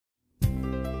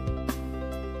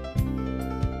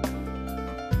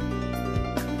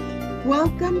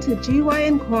Welcome to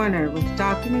GYN Corner with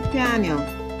Dr. McDaniel,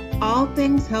 all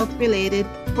things health related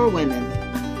for women.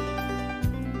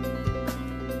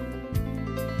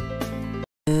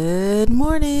 Good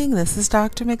morning, this is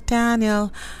Dr.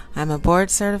 McDaniel. I'm a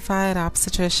board-certified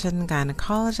obstetrician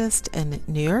gynecologist in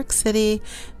New York City,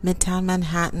 Midtown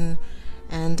Manhattan,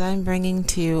 and I'm bringing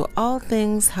to you all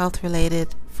things health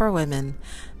related for women.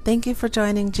 Thank you for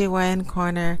joining GYN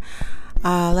Corner.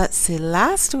 Let's see,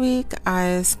 last week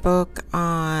I spoke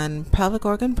on pelvic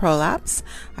organ prolapse.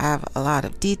 I have a lot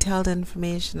of detailed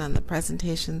information on the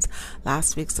presentations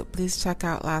last week, so please check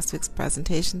out last week's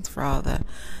presentations for all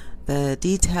the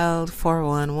detailed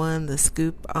 411, the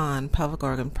scoop on pelvic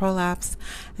organ prolapse.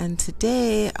 And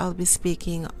today I'll be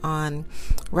speaking on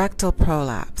rectal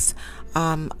prolapse.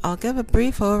 I'll give a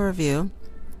brief overview.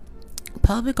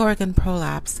 Pelvic organ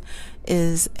prolapse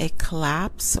is a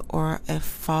collapse or a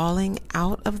falling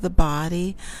out of the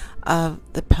body of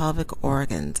the pelvic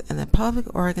organs, and the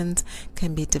pelvic organs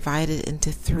can be divided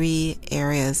into three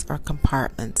areas or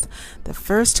compartments. The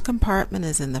first compartment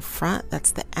is in the front,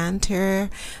 that's the anterior,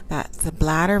 that's the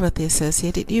bladder with the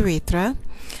associated urethra.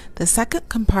 The second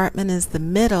compartment is the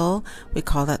middle, we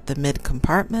call that the mid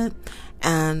compartment,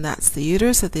 and that's the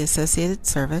uterus with the associated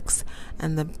cervix.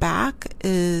 And the back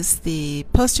is the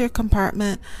posterior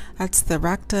compartment, that's the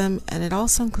rectum, and it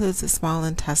also includes the small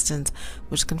intestines,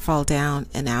 which can fall down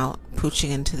and out, pooching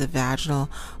into the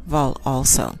vaginal vault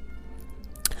also.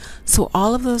 So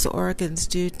all of those organs,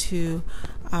 due to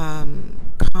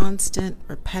constant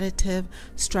repetitive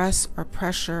stress or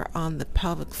pressure on the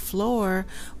pelvic floor,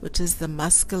 which is the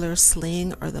muscular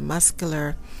sling or the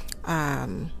muscular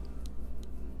kind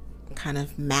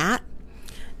of mat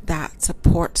that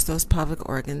supports those pelvic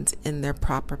organs in their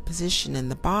proper position in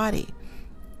the body.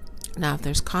 Now, if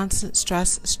there's constant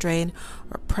stress, strain,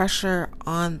 or pressure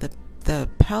on the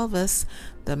pelvis,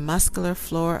 the muscular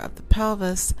floor of the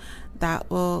pelvis, that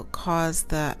will cause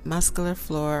the muscular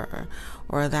floor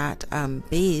or that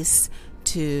base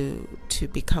to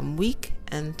become weak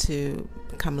and to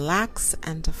become lax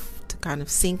and to kind of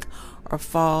sink or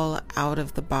fall out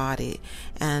of the body.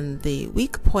 And the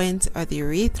weak points are the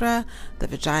urethra, the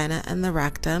vagina, and the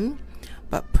rectum.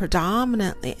 But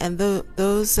predominantly, and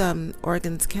those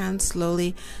organs can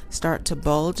slowly start to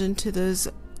bulge into those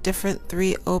different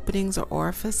three openings or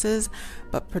orifices,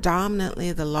 but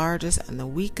predominantly the largest and the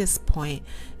weakest point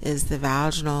is the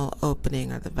vaginal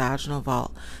opening or the vaginal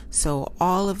vault. So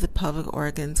all of the pelvic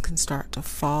organs can start to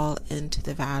fall into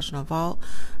the vaginal vault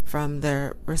from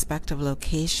their respective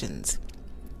locations.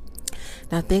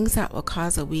 Now, things that will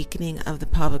cause a weakening of the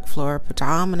pelvic floor,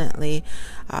 predominantly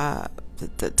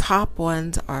the top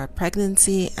ones are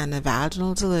pregnancy and a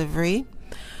vaginal delivery.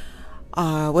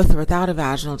 With or without a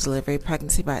vaginal delivery,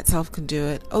 pregnancy by itself can do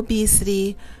it.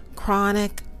 Obesity,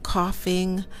 chronic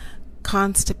coughing,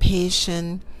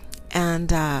 constipation,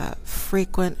 and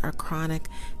frequent or chronic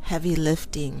heavy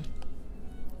lifting.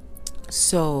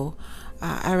 So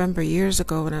I remember years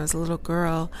ago when I was a little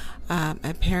girl,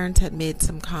 my parents had made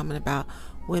some comment about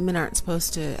women aren't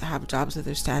supposed to have jobs where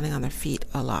they're standing on their feet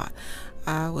a lot.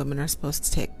 Women are supposed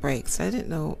to take breaks. I didn't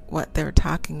know what they were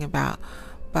talking about.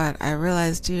 But I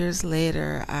realized years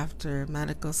later, after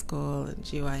medical school and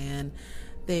GYN,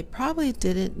 they probably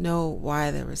didn't know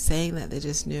why they were saying that. They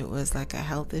just knew it was like a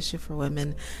health issue for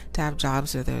women to have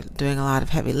jobs where they're doing a lot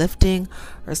of heavy lifting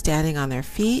or standing on their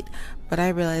feet. But I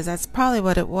realized that's probably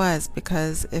what it was,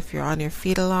 because if you're on your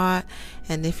feet a lot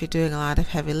and if you're doing a lot of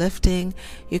heavy lifting,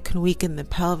 you can weaken the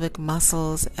pelvic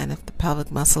muscles. And if the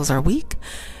pelvic muscles are weak,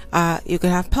 you could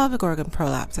have pelvic organ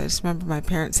prolapse. I just remember my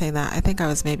parents saying that. I think I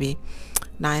was maybe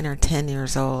 9 or 10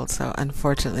 years old, so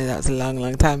unfortunately that was a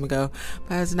long time ago.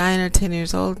 But I was 9 or 10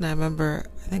 years old, and I remember,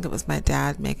 I think it was my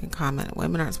dad making a comment,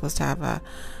 women aren't supposed to have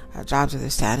jobs where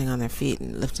they're standing on their feet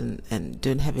and lifting and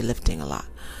doing heavy lifting a lot.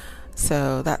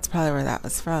 So that's probably where that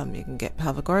was from. You can get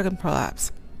pelvic organ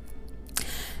prolapse.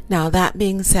 Now, that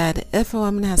being said, if a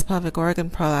woman has pelvic organ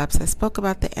prolapse, I spoke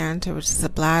about the anterior, which is the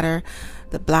bladder.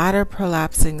 The bladder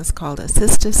prolapsing is called a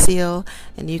cystocele,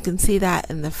 and you can see that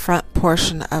in the front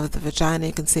portion of the vagina.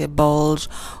 You can see a bulge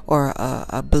or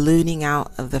a ballooning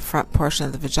out of the front portion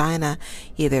of the vagina,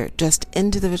 either just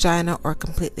into the vagina or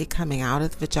completely coming out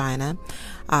of the vagina.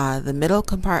 The middle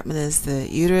compartment is the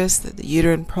uterus. The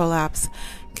uterine prolapse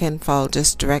can fall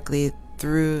just directly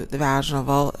through the vaginal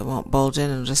vault. It won't bulge in,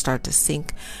 it'll just start to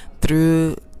sink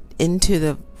through into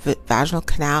the vaginal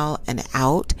canal and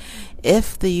out.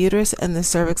 If the uterus and the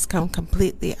cervix come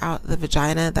completely out of the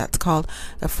vagina, that's called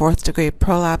a fourth degree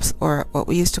prolapse, or what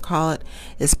we used to call it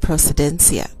is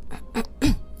procedencia.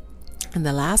 And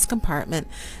the last compartment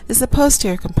is the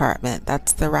posterior compartment.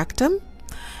 That's the rectum.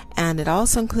 And it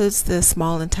also includes the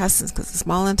small intestines, because the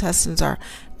small intestines are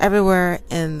everywhere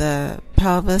in the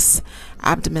pelvis,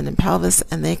 abdomen and pelvis,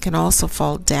 and they can also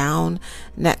fall down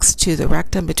next to the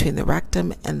rectum, between the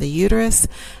rectum and the uterus,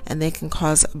 and they can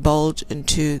cause a bulge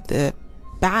into the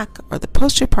back or the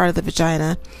posterior part of the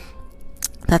vagina.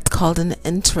 That's called an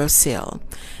enterocele.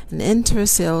 An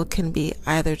enterocele can be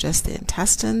either just the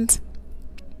intestines,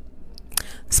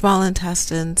 small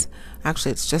intestines.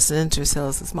 Actually, it's just an enterocele,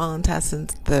 it's the small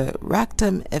intestines. The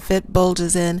rectum, if it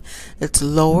bulges in, it's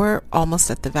lower,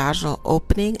 almost at the vaginal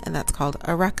opening, and that's called a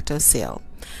rectocele.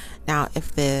 Now,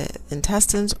 if the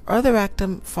intestines or the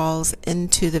rectum falls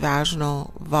into the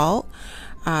vaginal vault,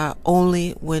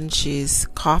 only when she's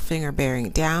coughing or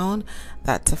bearing down,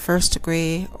 that's a first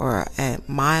degree or a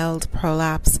mild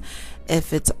prolapse.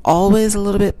 If it's always a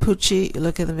little bit poochy, you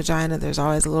look at the vagina, there's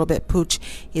always a little bit pooch,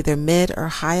 either mid or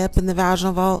high up in the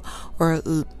vaginal vault, or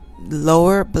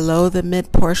lower below the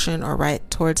mid portion or right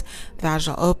towards the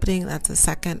vaginal opening, that's a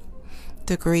second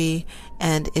degree.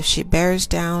 And if she bears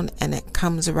down and it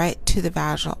comes right to the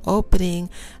vaginal opening,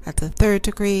 that's a third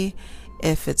degree.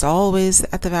 If it's always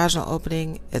at the vaginal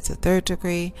opening, it's a third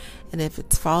degree. And if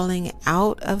it's falling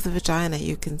out of the vagina,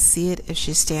 you can see it if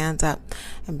she stands up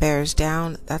and bears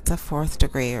down, that's a fourth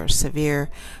degree or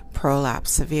severe prolapse,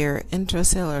 severe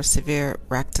enterocele or severe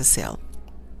rectocele.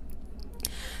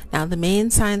 Now, the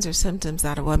main signs or symptoms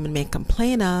that a woman may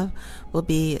complain of will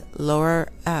be lower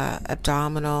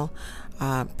abdominal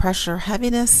pressure,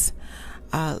 heaviness,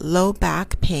 low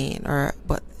back pain, or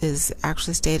what is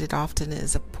actually stated often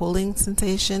is a pulling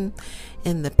sensation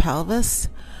in the pelvis.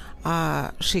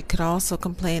 She could also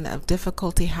complain of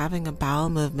difficulty having a bowel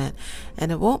movement,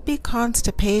 and it won't be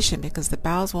constipation because the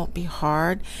bowels won't be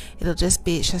hard. It'll just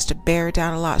be she has to bear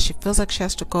down a lot. She feels like she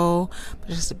has to go, but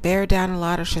she has to bear down a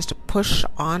lot, or she has to push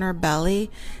on her belly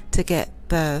to get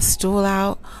the stool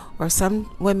out. Or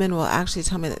some women will actually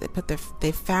tell me that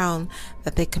they found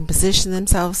that they can position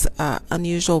themselves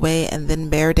unusual way and then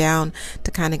bear down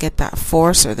to kind of get that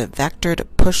force or the vector to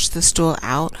push the stool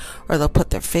out, or they'll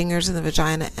put their fingers in the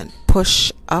vagina and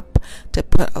push up to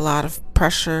put a lot of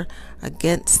pressure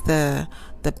against the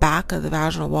back of the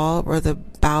vaginal wall where the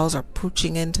bowels are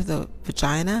pooching into the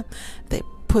vagina. They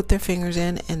put their fingers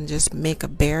in and just make a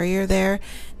barrier there.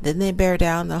 Then they bear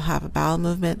down, they'll have a bowel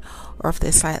movement. Or if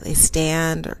they slightly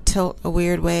stand or tilt a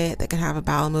weird way, they can have a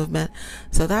bowel movement.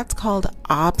 So that's called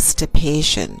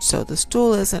obstipation. So the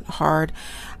stool isn't hard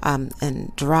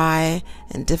and dry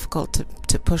and difficult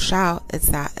to push out. It's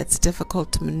that it's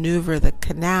difficult to maneuver the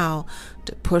canal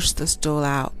to push the stool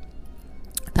out.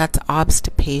 That's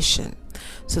obstipation.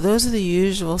 So those are the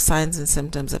usual signs and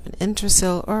symptoms of an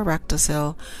enterocele or a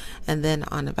rectocele. And then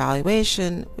on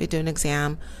evaluation, we do an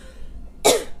exam.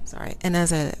 Sorry. And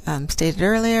as I stated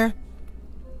earlier,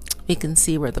 we can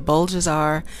see where the bulges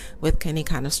are with any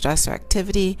kind of stress or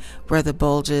activity, where the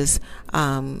bulges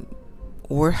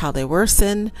were, how they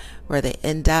worsen, where they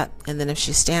end up. And then if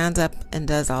she stands up and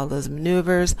does all those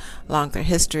maneuvers along their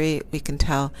history, we can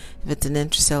tell if it's an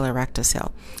enterocele or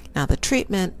rectocele. Now the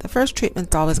treatment, the first treatment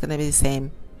is always going to be the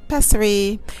same.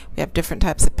 Pessary. We have different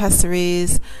types of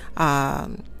pessaries,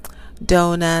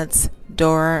 donuts,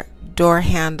 door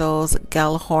handles,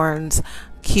 Gellhorns,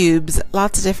 cubes,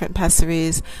 lots of different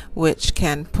pessaries which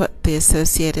can put the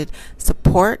associated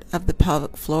support of the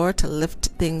pelvic floor to lift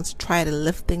things, try to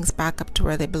lift things back up to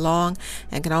where they belong,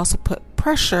 and can also put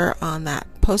pressure on that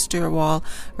posterior wall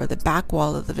or the back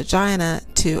wall of the vagina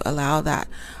to allow that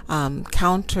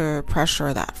counter pressure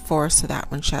or that force, so that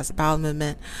when she has a bowel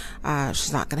movement,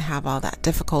 she's not going to have all that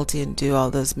difficulty and do all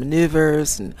those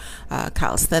maneuvers and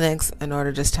calisthenics in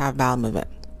order just to have bowel movement.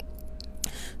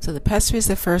 So the pessary is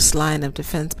the first line of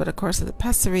defense, but of course with the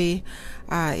pessary,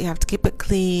 you have to keep it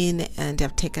clean and you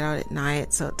have to take it out at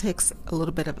night, so it takes a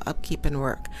little bit of upkeep and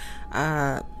work.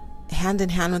 Hand in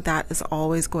hand with that is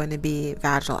always going to be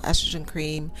vaginal estrogen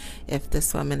cream if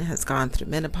this woman has gone through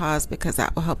menopause, because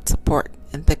that will help support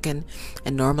and thicken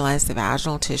and normalize the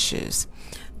vaginal tissues.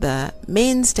 The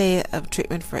mainstay of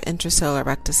treatment for enterocele or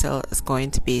rectocele is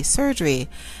going to be surgery,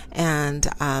 and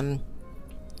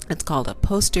it's called a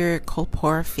posterior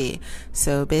colporrhaphy.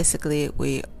 So basically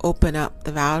we open up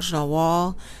the vaginal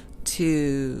wall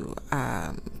to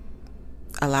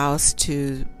allow us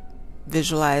to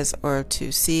visualize or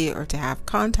to see or to have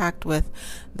contact with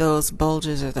those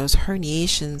bulges or those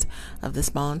herniations of the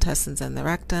small intestines and the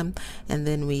rectum, and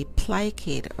then we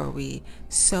plicate or we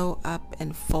sew up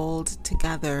and fold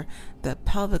together the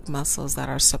pelvic muscles that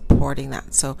are supporting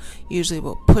that. So usually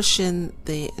we'll push in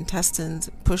the intestines,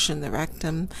 push in the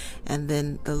rectum, and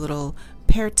then the little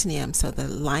peritoneum, so the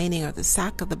lining or the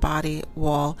sac of the body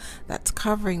wall that's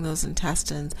covering those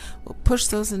intestines. We'll push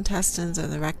those intestines or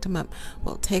the rectum up.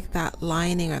 We'll take that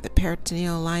lining or the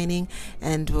peritoneal lining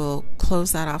and we'll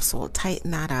close that off, so we'll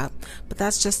tighten that up. But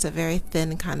that's just a very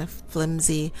thin, kind of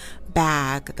flimsy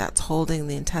bag that's holding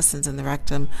the intestines and the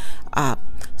rectum up.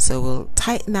 So we'll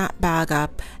tighten that bag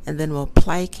up, and then we'll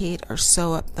plicate or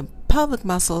sew up the pelvic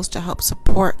muscles to help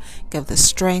support, give the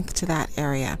strength to that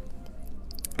area,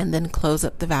 and then close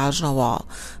up the vaginal wall.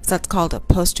 So that's called a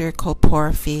posterior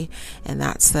colporrhaphy, and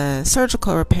that's the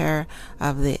surgical repair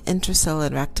of the intercil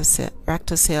and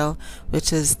rectocele,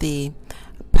 which is the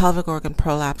pelvic organ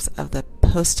prolapse of the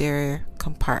posterior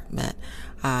compartment,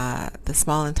 the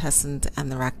small intestines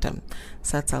and the rectum.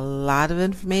 So that's a lot of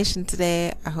information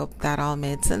today. I hope that all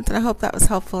made sense, and I hope that was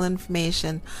helpful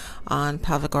information on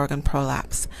pelvic organ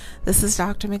prolapse. This is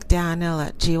Dr. McDaniel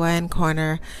at GYN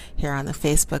Corner here on the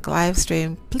Facebook live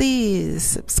stream. Please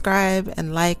subscribe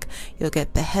and like. You'll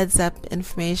get the heads up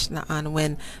information on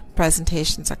when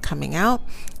presentations are coming out.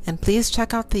 And please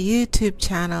check out the YouTube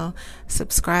channel.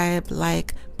 Subscribe,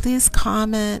 like. Please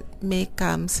comment, make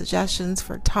suggestions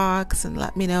for talks, and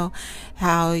let me know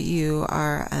how you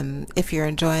are, if you're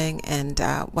enjoying, and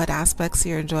what aspects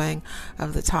you're enjoying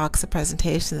of the talks, the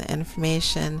presentation, the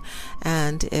information.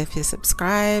 And if you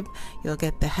subscribe, you'll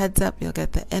get the heads up, you'll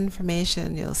get the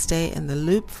information, you'll stay in the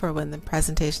loop for when the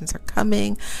presentations are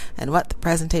coming and what the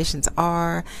presentations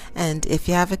are. And if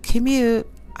you have a commute,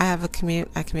 I have a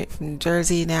commute. I commute from New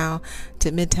Jersey now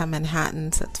to Midtown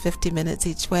Manhattan, so it's 50 minutes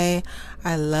each way.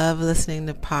 I love listening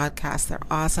to podcasts. They're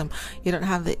awesome. You don't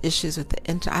have the issues with the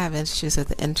internet. I have issues with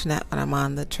the internet when I'm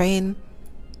on the train.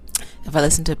 If I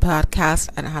listen to a podcast,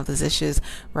 I don't have those issues.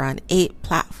 We're on 8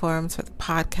 platforms for the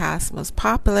podcast. Most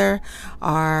popular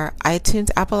are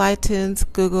iTunes, Apple iTunes,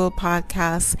 Google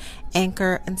Podcasts,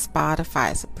 Anchor, and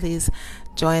Spotify. So please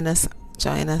join us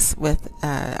with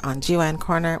on GYN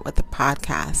Corner with the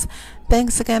podcast.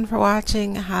 Thanks again for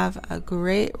watching. Have a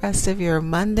great rest of your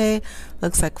Monday.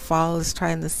 Looks like fall is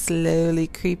trying to slowly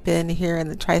creep in here in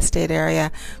the tri-state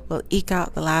area. We'll eke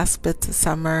out the last bits of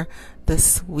summer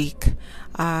this week.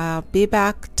 I'll be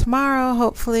back tomorrow,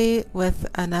 hopefully, with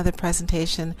another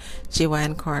presentation,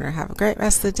 GYN Corner. Have a great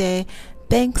rest of the day.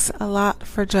 Thanks a lot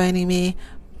for joining me.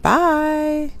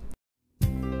 Bye.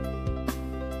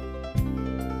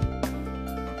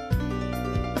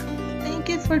 Thank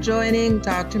you for joining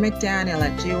Dr. McDaniel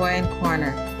at GYN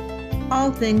Corner,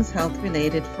 all things health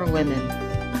related for women.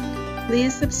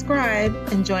 Please subscribe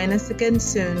and join us again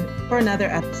soon for another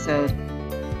episode.